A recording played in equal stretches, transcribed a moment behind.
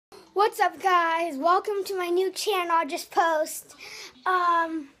What's up, guys? Welcome to my new channel I just posted.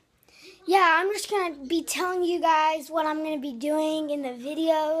 Yeah, I'm just going to be telling you guys what I'm going to be doing in the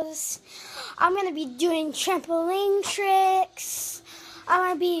videos. I'm going to be doing trampoline tricks. I'm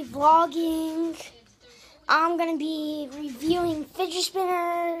going to be vlogging. I'm going to be reviewing fidget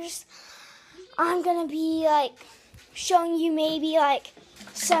spinners. I'm going to be, showing you maybe,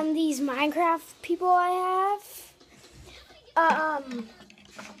 some of these Minecraft people I have.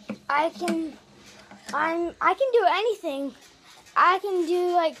 I can do anything. I can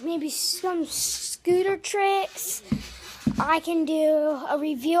do maybe some scooter tricks. I can do a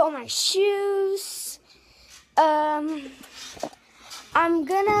review on my shoes. I'm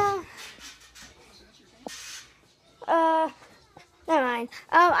gonna never mind.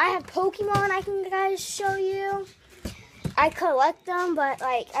 I have Pokemon I can guys show you. I collect them, but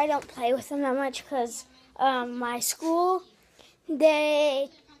I don't play with them that much because my school, the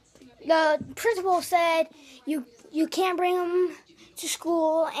principal said you can't bring them to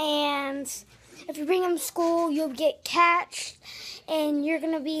school, and if you bring them to school, you'll get catched, and you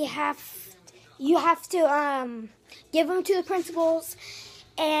have to give them to the principals,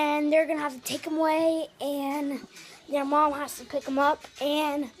 and they're gonna have to take them away, and their mom has to pick them up.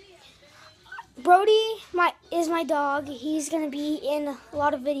 And Brody is my dog. He's gonna be in a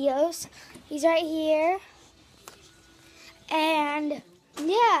lot of videos. He's right here, and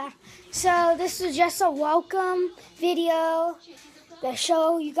yeah, so this is just a welcome video to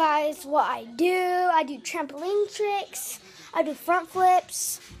show you guys what I do. I do trampoline tricks. I do front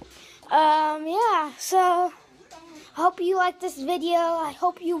flips. Yeah, so I hope you like this video. I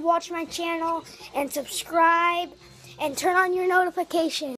hope you watch my channel and subscribe and turn on your notifications.